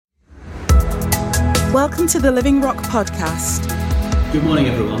Welcome to the Living Rock Podcast. Good morning,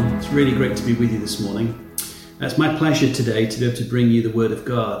 everyone. It's really great to be with you this morning. It's my pleasure today to be able to bring you the Word of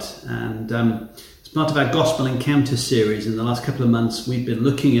God. And as part of our Gospel Encounter series in the last couple of months, we've been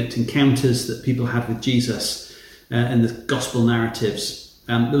looking at encounters that people had with Jesus in the Gospel narratives.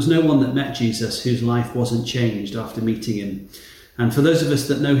 There was no one that met Jesus whose life wasn't changed after meeting him. And for those of us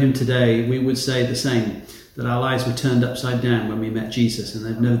that know him today, we would say the same, that our lives were turned upside down when we met Jesus, and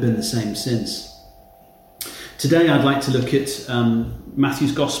they've never been the same since. Today I'd like to look at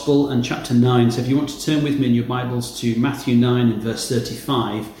Matthew's Gospel and chapter 9. So if you want to turn with me in your Bibles to Matthew 9 and verse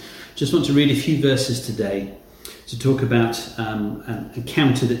 35, just want to read a few verses today to talk about an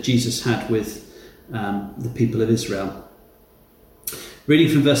encounter that Jesus had with the people of Israel.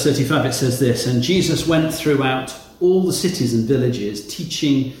 Reading from verse 35, it says this: "And Jesus went throughout all the cities and villages,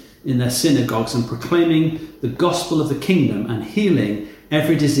 teaching in their synagogues and proclaiming the gospel of the kingdom and healing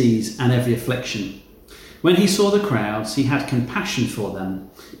every disease and every affliction. When he saw the crowds, he had compassion for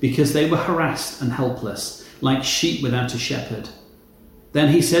them, because they were harassed and helpless, like sheep without a shepherd.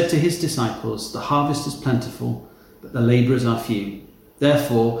 Then he said to his disciples, 'The harvest is plentiful, but the labourers are few.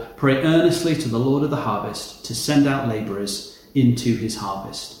 Therefore, pray earnestly to the Lord of the harvest to send out labourers into his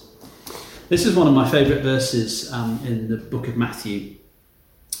harvest.'" This is one of my favourite verses in the book of Matthew.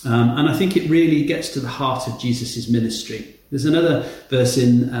 And I think it really gets to the heart of Jesus' ministry. There's another verse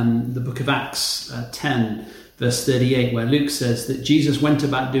in the book of Acts 10, verse 38, where Luke says that Jesus went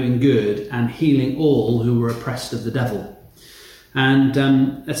about doing good and healing all who were oppressed of the devil. And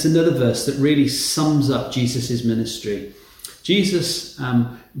that's another verse that really sums up Jesus' ministry. Jesus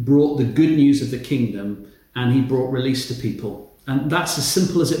brought the good news of the kingdom, and he brought release to people. And that's as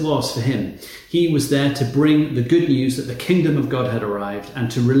simple as it was for him. He was there to bring the good news that the kingdom of God had arrived and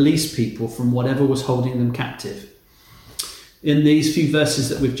to release people from whatever was holding them captive. In these few verses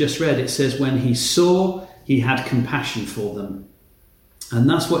that we've just read, it says, when he saw, he had compassion for them. And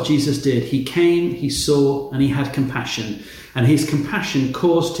that's what Jesus did. He came, he saw, and he had compassion. And his compassion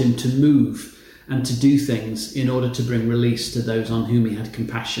caused him to move and to do things in order to bring release to those on whom he had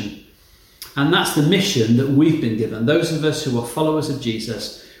compassion. And that's the mission that we've been given. Those of us who are followers of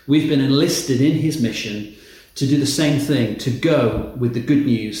Jesus, we've been enlisted in his mission to do the same thing, to go with the good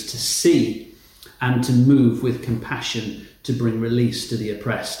news, to see and to move with compassion to bring release to the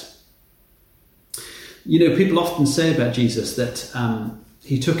oppressed. You know, people often say about Jesus that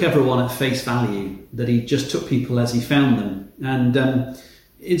he took everyone at face value, that he just took people as he found them. And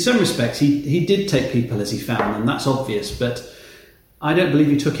in some respects, he did take people as he found them. That's obvious, but I don't believe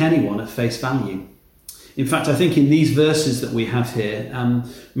he took anyone at face value. In fact, I think in these verses that we have here,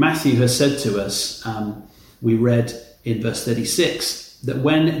 Matthew has said to us, we read in verse 36, that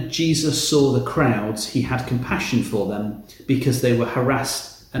when Jesus saw the crowds, he had compassion for them because they were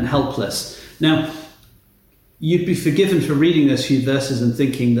harassed and helpless. Now, you'd be forgiven for reading those few verses and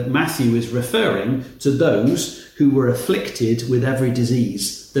thinking that Matthew is referring to those who were afflicted with every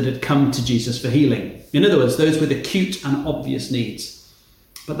disease that had come to Jesus for healing. In other words, those with acute and obvious needs.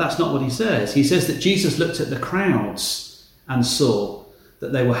 But that's not what he says. He says that Jesus looked at the crowds and saw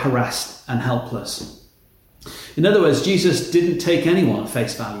that they were harassed and helpless. In other words, Jesus didn't take anyone at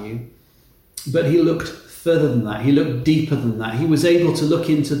face value, but he looked further than that. He looked deeper than that. He was able to look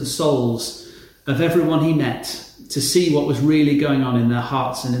into the souls of everyone he met to see what was really going on in their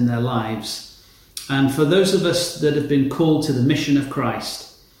hearts and in their lives. And for those of us that have been called to the mission of Christ,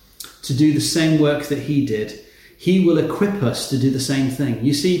 to do the same work that he did, he will equip us to do the same thing.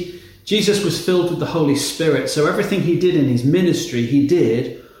 You see, Jesus was filled with the Holy Spirit, so everything he did in his ministry, he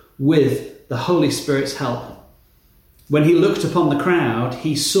did with the Holy Spirit's help. When he looked upon the crowd,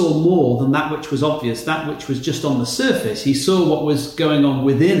 he saw more than that which was obvious, that which was just on the surface. He saw what was going on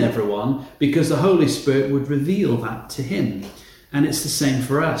within everyone because the Holy Spirit would reveal that to him. And it's the same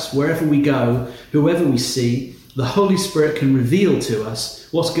for us. Wherever we go, whoever we see, the Holy Spirit can reveal to us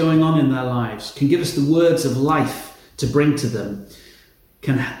what's going on in their lives, can give us the words of life to bring to them,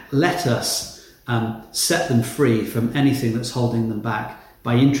 can let us set them free from anything that's holding them back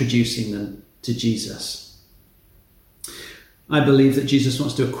by introducing them to Jesus. I believe that Jesus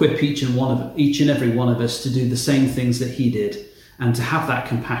wants to equip each and every one of us to do the same things that he did and to have that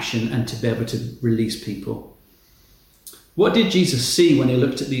compassion and to be able to release people. What did Jesus see when he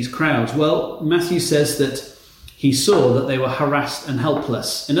looked at these crowds? Well, Matthew says that he saw that they were harassed and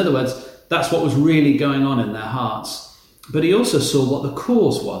helpless. In other words, that's what was really going on in their hearts. But he also saw what the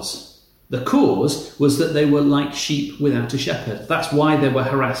cause was. The cause was that they were like sheep without a shepherd. That's why they were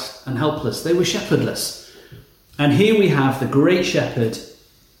harassed and helpless. They were shepherdless. And here we have the great shepherd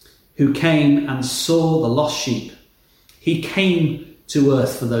who came and saw the lost sheep. He came to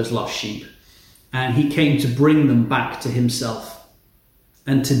earth for those lost sheep. and he came to bring them back to himself.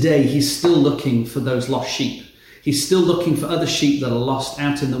 And today he's still looking for those lost sheep. He's still looking for other sheep that are lost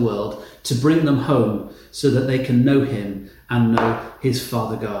out in the world to bring them home so that they can know him and know his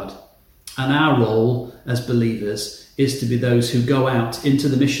Father God. And our role as believers is to be those who go out into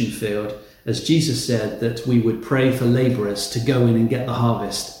the mission field, as Jesus said that we would pray for labourers to go in and get the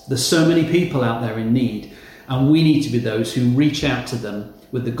harvest. There's so many people out there in need, and we need to be those who reach out to them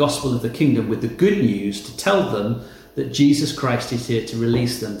with the gospel of the kingdom, with the good news, to tell them that Jesus Christ is here to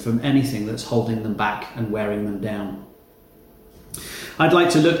release them from anything that's holding them back and wearing them down. I'd like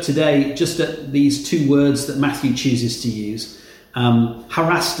to look today just at these two words that Matthew chooses to use,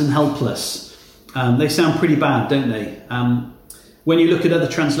 harassed and helpless. They sound pretty bad, don't they? When you look at other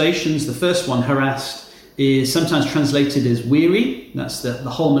translations, the first one, harassed, is sometimes translated as weary. That's the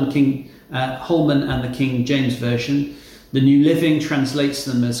Holman and the King James Version. The New Living translates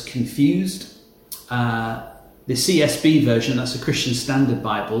them as confused. The CSB version, that's a Christian Standard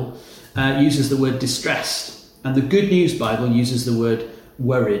Bible, uses the word distressed. And the Good News Bible uses the word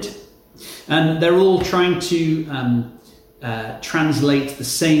worried. And they're all trying to translate the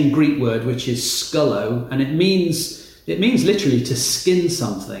same Greek word, which is skullo, and it means literally to skin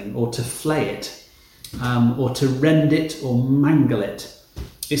something or to flay it, or to rend it or mangle it.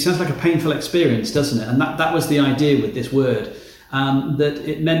 It sounds like a painful experience, doesn't it? And that was the idea with this word, that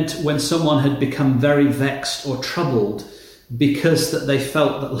it meant when someone had become very vexed or troubled because that they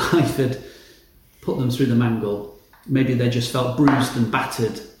felt that life had put them through the mangle. Maybe they just felt bruised and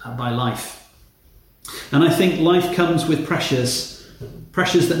battered by life. And I think life comes with pressures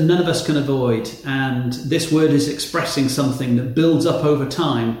that none of us can avoid. And this word is expressing something that builds up over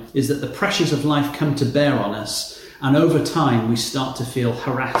time, is that the pressures of life come to bear on us. And over time, we start to feel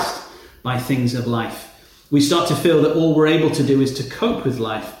harassed by things of life. We start to feel that all we're able to do is to cope with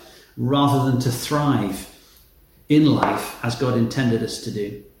life rather than to thrive in life as God intended us to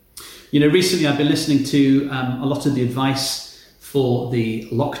do. You know, recently I've been listening to a lot of the advice for the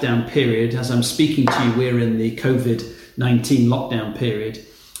lockdown period. As I'm speaking to you, we're in the COVID-19 lockdown period.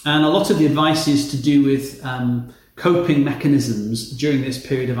 And a lot of the advice is to do with coping mechanisms during this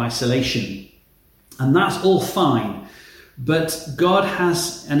period of isolation. And that's all fine. But God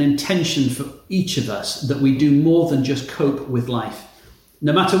has an intention for each of us that we do more than just cope with life.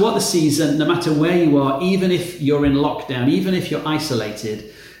 No matter what the season, no matter where you are, even if you're in lockdown, even if you're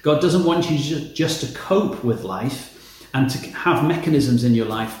isolated, God doesn't want you just to cope with life and to have mechanisms in your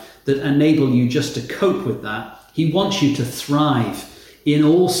life that enable you just to cope with that. He wants you to thrive in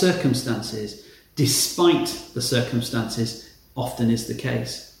all circumstances, despite the circumstances often is the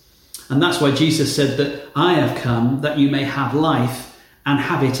case. And that's why Jesus said that I have come that you may have life and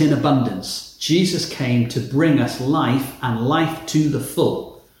have it in abundance. Jesus came to bring us life and life to the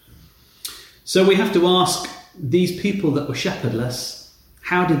full. So we have to ask these people that were shepherdless,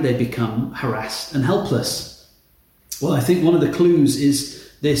 how did they become harassed and helpless? Well, I think one of the clues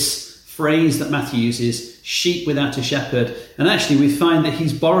is this phrase that Matthew uses, sheep without a shepherd. And actually we find that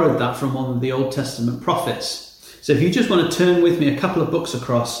he's borrowed that from one of the Old Testament prophets. So if you just want to turn with me a couple of books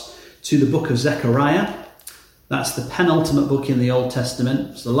across to the book of Zechariah, that's the penultimate book in the Old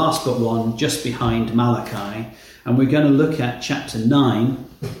Testament. It's the last but one, just behind Malachi. And we're going to look at chapter 9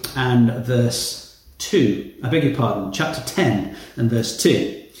 and verse 2. I beg your pardon, chapter 10 and verse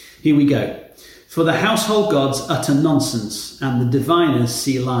 2. Here we go. For the household gods utter nonsense, and the diviners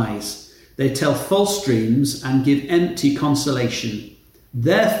see lies. They tell false dreams and give empty consolation.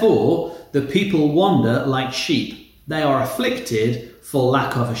 Therefore, the people wander like sheep. They are afflicted for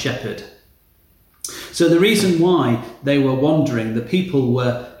lack of a shepherd. So the reason why they were wandering, the people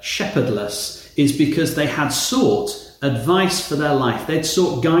were shepherdless, is because they had sought advice for their life. They'd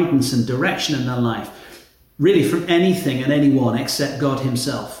sought guidance and direction in their life, really from anything and anyone except God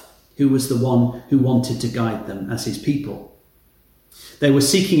himself, who was the one who wanted to guide them as his people. They were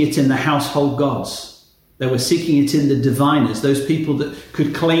seeking it in the household gods. They were seeking it in the diviners, those people that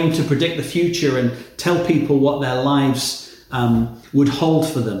could claim to predict the future and tell people what their lives would hold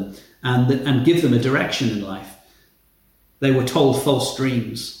for them and give them a direction in life. They were told false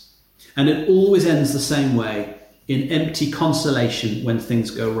dreams. And it always ends the same way, in empty consolation when things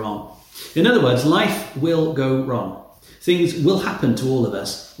go wrong. In other words, life will go wrong. Things will happen to all of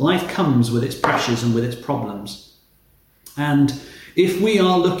us. Life comes with its pressures and with its problems. And if we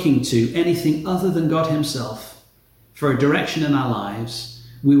are looking to anything other than God himself for a direction in our lives,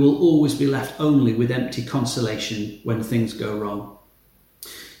 we will always be left only with empty consolation when things go wrong.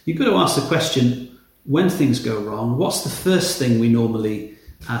 You've got to ask the question, when things go wrong, what's the first thing we normally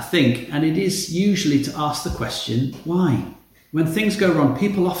think? And it is usually to ask the question, why? When things go wrong,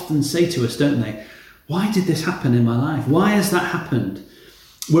 people often say to us, don't they, why did this happen in my life? Why has that happened?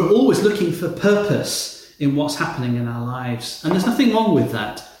 We're always looking for purpose in what's happening in our lives. And there's nothing wrong with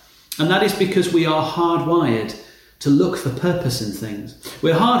that. And that is because we are hardwired to look for purpose in things.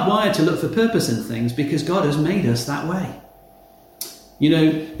 We're hardwired to look for purpose in things because God has made us that way. You know,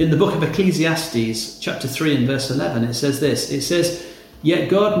 in the book of Ecclesiastes, chapter 3 and verse 11, it says this. It says, "Yet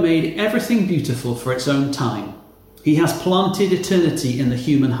God made everything beautiful for its own time. He has planted eternity in the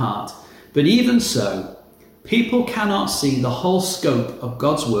human heart. But even so, people cannot see the whole scope of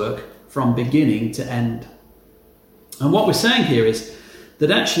God's work from beginning to end." And what we're saying here is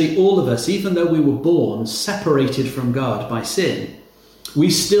that actually all of us, even though we were born separated from God by sin, we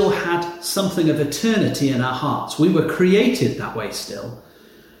still had something of eternity in our hearts. We were created that way still.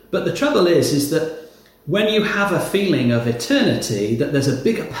 But the trouble is that when you have a feeling of eternity, that there's a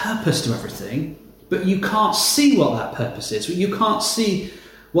bigger purpose to everything, but you can't see what that purpose is. You can't see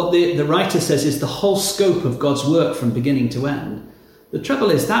what the writer says is the whole scope of God's work from beginning to end. The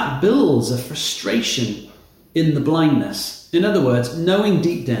trouble is that builds a frustration in the blindness. In other words, knowing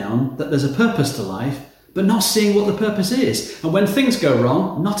deep down that there's a purpose to life, but not seeing what the purpose is. And when things go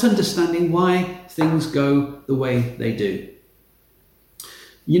wrong, not understanding why things go the way they do.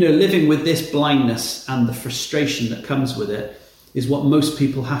 You know, living with this blindness and the frustration that comes with it is what most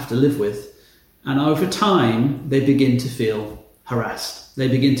people have to live with. And over time, they begin to feel harassed. They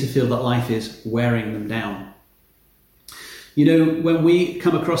begin to feel that life is wearing them down. You know, when we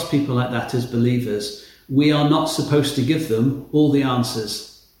come across people like that as believers, we are not supposed to give them all the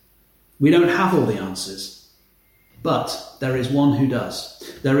answers. We don't have all the answers. But there is one who does.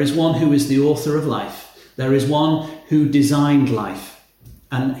 There is one who is the author of life. There is one who designed life.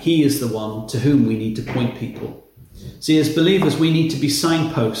 And he is the one to whom we need to point people. See, as believers, we need to be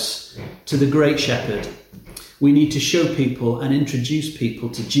signposts to the great shepherd. We need to show people and introduce people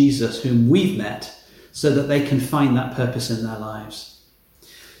to Jesus whom we've met so that they can find that purpose in their lives.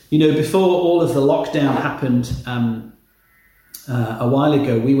 You know, before all of the lockdown happened a while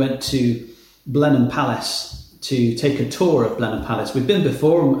ago, we went to Blenheim Palace to take a tour of Blenheim Palace. We'd been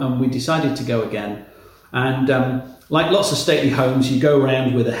before and we decided to go again. And like lots of stately homes, you go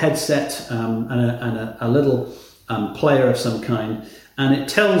around with a headset and a little player of some kind, and it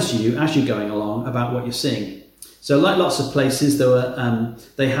tells you as you're going along about what you're seeing. So like lots of places,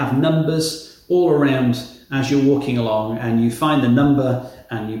 they have numbers all around as you're walking along, and you find the number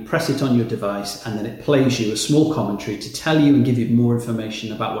and you press it on your device, and then it plays you a small commentary to tell you and give you more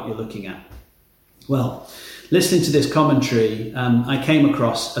information about what you're looking at. Well, listening to this commentary, I came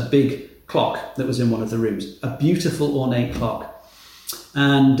across a big clock that was in one of the rooms, a beautiful ornate clock.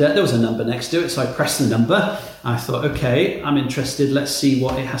 And there was a number next to it, so I pressed the number. I thought, okay, I'm interested, let's see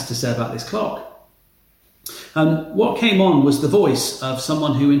what it has to say about this clock. What came on was the voice of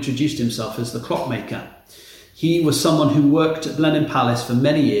someone who introduced himself as the clockmaker. He was someone who worked at Blenheim Palace for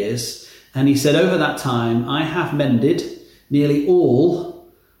many years, and he said, over that time, I have mended nearly all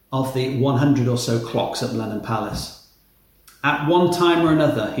of the 100 or so clocks at Blenheim Palace. At one time or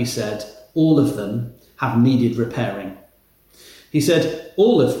another, he said, all of them have needed repairing. He said,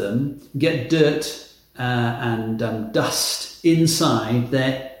 all of them get dirt and dust inside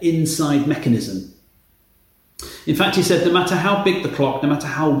their inside mechanism. In fact, he said, no matter how big the clock, no matter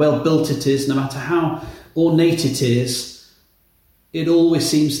how well built it is, no matter how ornate it is, it always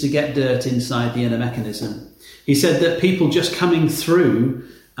seems to get dirt inside the inner mechanism. He said that people just coming through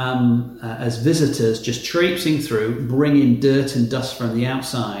as visitors, just traipsing through, bring in dirt and dust from the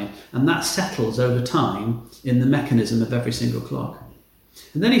outside, and that settles over time in the mechanism of every single clock.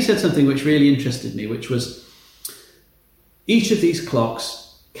 And then he said something which really interested me, which was, each of these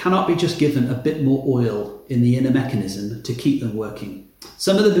clocks cannot be just given a bit more oil in the inner mechanism to keep them working.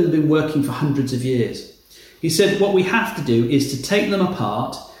 Some of them have been working for hundreds of years. He said what we have to do is to take them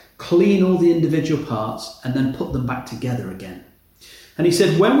apart, clean all the individual parts, and then put them back together again. And he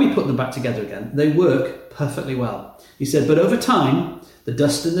said when we put them back together again, they work perfectly well. He said, but over time, the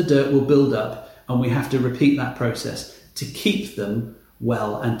dust and the dirt will build up, and we have to repeat that process to keep them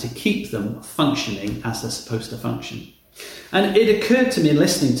well and to keep them functioning as they're supposed to function. And it occurred to me in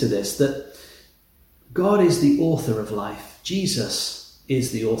listening to this that God is the author of life. Jesus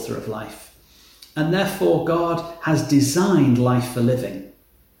is the author of life. And therefore God has designed life for living.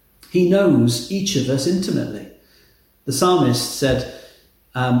 He knows each of us intimately. The psalmist said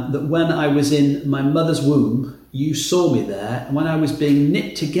that when I was in my mother's womb, you saw me there. And when I was being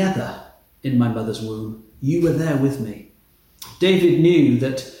knit together in my mother's womb, you were there with me. David knew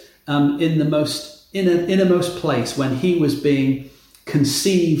that in the most innermost place, when he was being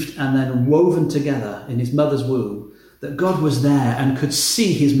conceived and then woven together in his mother's womb, that God was there and could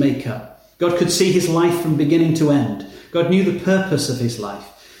see his makeup. God could see his life from beginning to end. God knew the purpose of his life.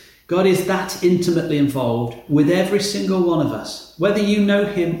 God is that intimately involved with every single one of us. Whether you know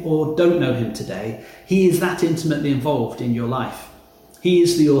him or don't know him today, he is that intimately involved in your life. He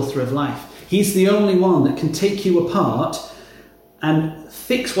is the author of life. He's the only one that can take you apart and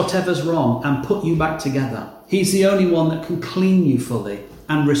fix whatever's wrong and put you back together. He's the only one that can clean you fully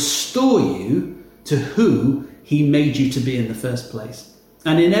and restore you to who he made you to be in the first place.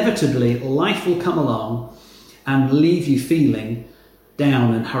 And inevitably, life will come along and leave you feeling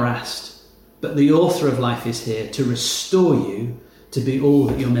down and harassed. But the author of life is here to restore you to be all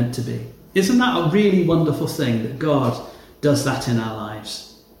that you're meant to be. Isn't that a really wonderful thing that God does that in our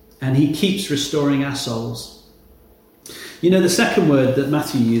lives? And he keeps restoring our souls. You know, the second word that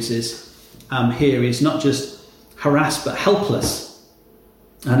Matthew uses here is not just harassed, but helpless.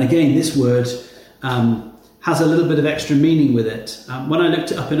 And again, this word has a little bit of extra meaning with it. When I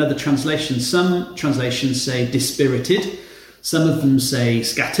looked it up in other translations, some translations say dispirited. Some of them say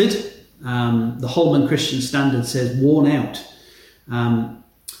scattered. The Holman Christian Standard says worn out.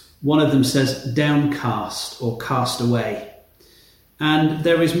 One of them says downcast or cast away. And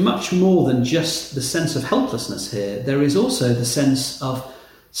there is much more than just the sense of helplessness here. There is also the sense of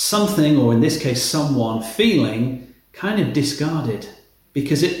something, or in this case someone, feeling kind of discarded.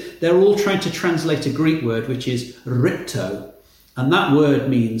 Because they're all trying to translate a Greek word which is ripto. And that word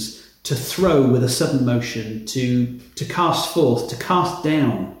means to throw with a sudden motion, to cast forth, to cast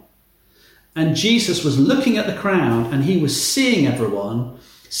down. And Jesus was looking at the crowd and he was seeing everyone,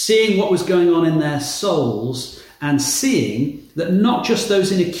 seeing what was going on in their souls, and seeing that not just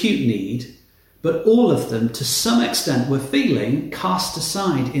those in acute need, but all of them to some extent were feeling cast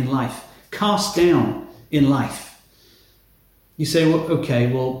aside in life, cast down in life. You say, well,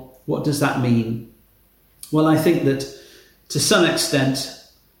 okay, well, what does that mean? Well, I think that to some extent,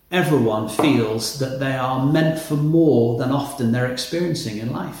 everyone feels that they are meant for more than often they're experiencing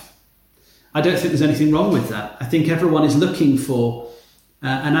in life. I don't think there's anything wrong with that. I think everyone is looking for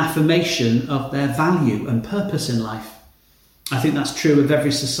an affirmation of their value and purpose in life. I think that's true of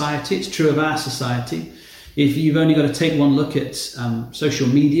every society. It's true of our society. If you've only got to take one look at social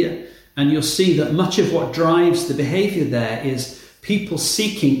media, and you'll see that much of what drives the behaviour there is people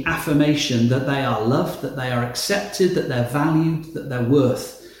seeking affirmation that they are loved, that they are accepted, that they're valued, that they're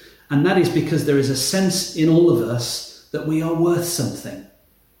worth. And that is because there is a sense in all of us that we are worth something.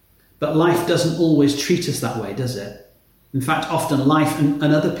 But life doesn't always treat us that way, does it? In fact, often life and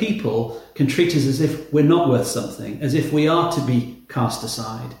other people can treat us as if we're not worth something, as if we are to be cast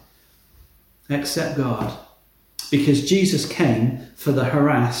aside. Except God. Because Jesus came for the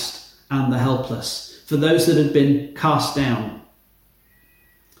harassed and the helpless, for those that had been cast down.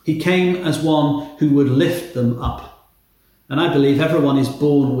 He came as one who would lift them up. And I believe everyone is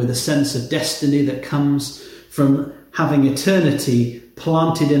born with a sense of destiny that comes from having eternity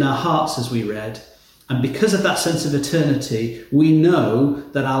planted in our hearts, as we read. And because of that sense of eternity, we know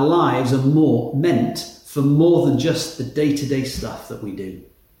that our lives are meant for more than just the day-to-day stuff that we do,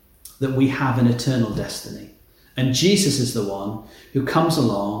 that we have an eternal destiny. And Jesus is the one who comes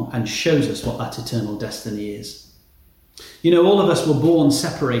along and shows us what that eternal destiny is. You know, all of us were born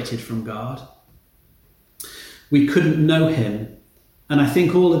separated from God. We couldn't know him. And I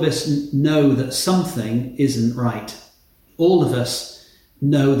think all of us know that something isn't right. All of us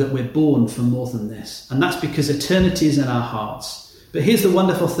know that we're born for more than this. And that's because eternity is in our hearts. But here's the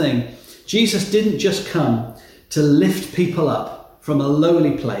wonderful thing. Jesus didn't just come to lift people up from a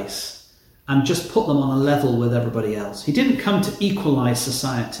lowly place and just put them on a level with everybody else. He didn't come to equalize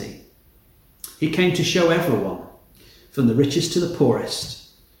society. He came to show everyone, from the richest to the poorest,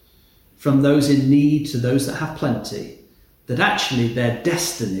 from those in need to those that have plenty, that actually their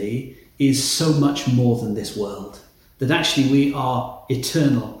destiny is so much more than this world. That actually we are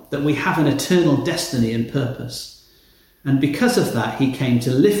eternal, that we have an eternal destiny and purpose. And because of that, he came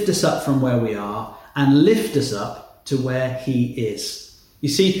to lift us up from where we are and lift us up to where he is. You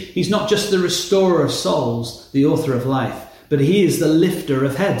see, he's not just the restorer of souls, the author of life, but he is the lifter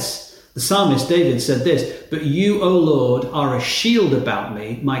of heads. The psalmist David said this, "But you, O Lord, are a shield about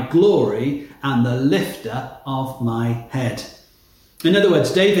me, my glory, and the lifter of my head." In other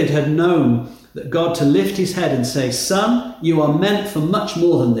words, David had known that God to lift his head and say, "Son, you are meant for much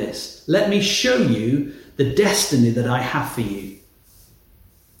more than this. Let me show you the destiny that I have for you."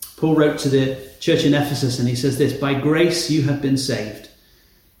 Paul wrote to the church in Ephesus and he says this, "By grace you have been saved."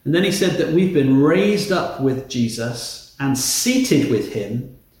 And then he said that we've been raised up with Jesus and seated with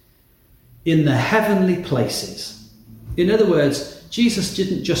him in the heavenly places. In other words, Jesus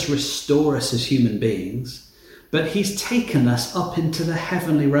didn't just restore us as human beings, but he's taken us up into the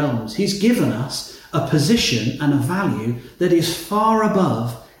heavenly realms. He's given us a position and a value that is far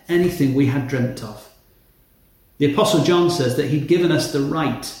above anything we had dreamt of. The Apostle John says that he'd given us the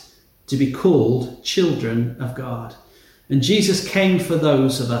right to be called children of God. And Jesus came for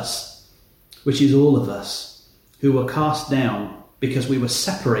those of us, which is all of us, who were cast down because we were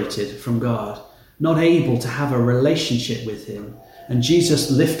separated from God, not able to have a relationship with him. And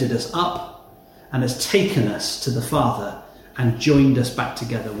Jesus lifted us up and has taken us to the Father and joined us back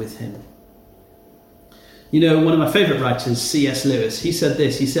together with him. You know, one of my favourite writers, C.S. Lewis, he said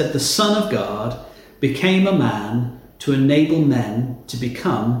this. He said, "The Son of God became a man to enable men to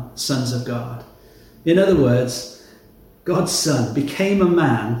become sons of God." In other words, God's Son became a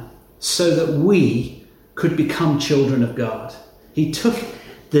man so that we could become children of God. He took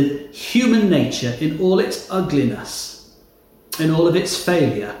the human nature in all its ugliness, in all of its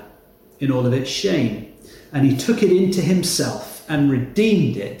failure, in all of its shame, and he took it into himself and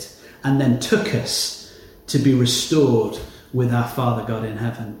redeemed it, and then took us to be restored with our Father God in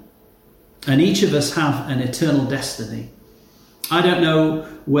heaven. And each of us have an eternal destiny. I don't know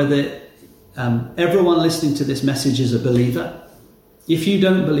whether everyone listening to this message is a believer. If you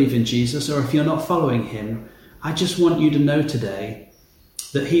don't believe in Jesus, or if you're not following him, I just want you to know today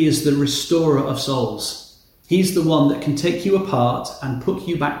that he is the restorer of souls. He's the one that can take you apart and put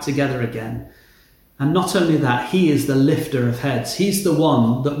you back together again. And not only that, he is the lifter of heads. He's the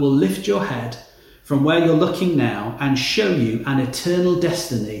one that will lift your head from where you're looking now and show you an eternal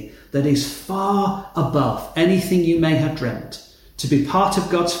destiny that is far above anything you may have dreamt. To be part of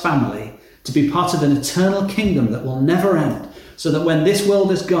God's family, to be part of an eternal kingdom that will never end, so that when this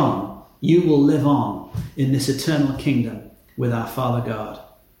world is gone, you will live on in this eternal kingdom with our Father God.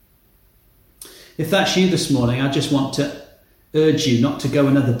 If that's you this morning, I just want to urge you not to go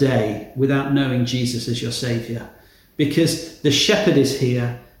another day without knowing Jesus as your Saviour, because the shepherd is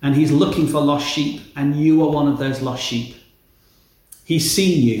here and he's looking for lost sheep, and you are one of those lost sheep. He's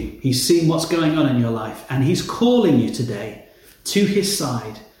seen you, he's seen what's going on in your life, and he's calling you today to his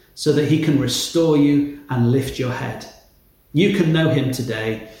side so that he can restore you and lift your head. You can know him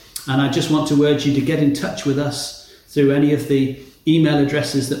today, and I just want to urge you to get in touch with us through any of the email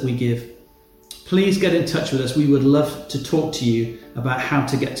addresses that we give. Please get in touch with us. We would love to talk to you about how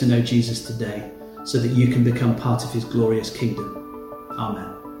to get to know Jesus today so that you can become part of his glorious kingdom. Amen.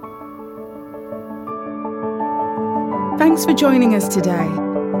 Thanks for joining us today.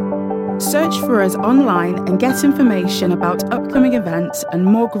 Search for us online and get information about upcoming events and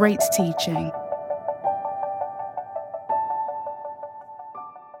more great teaching.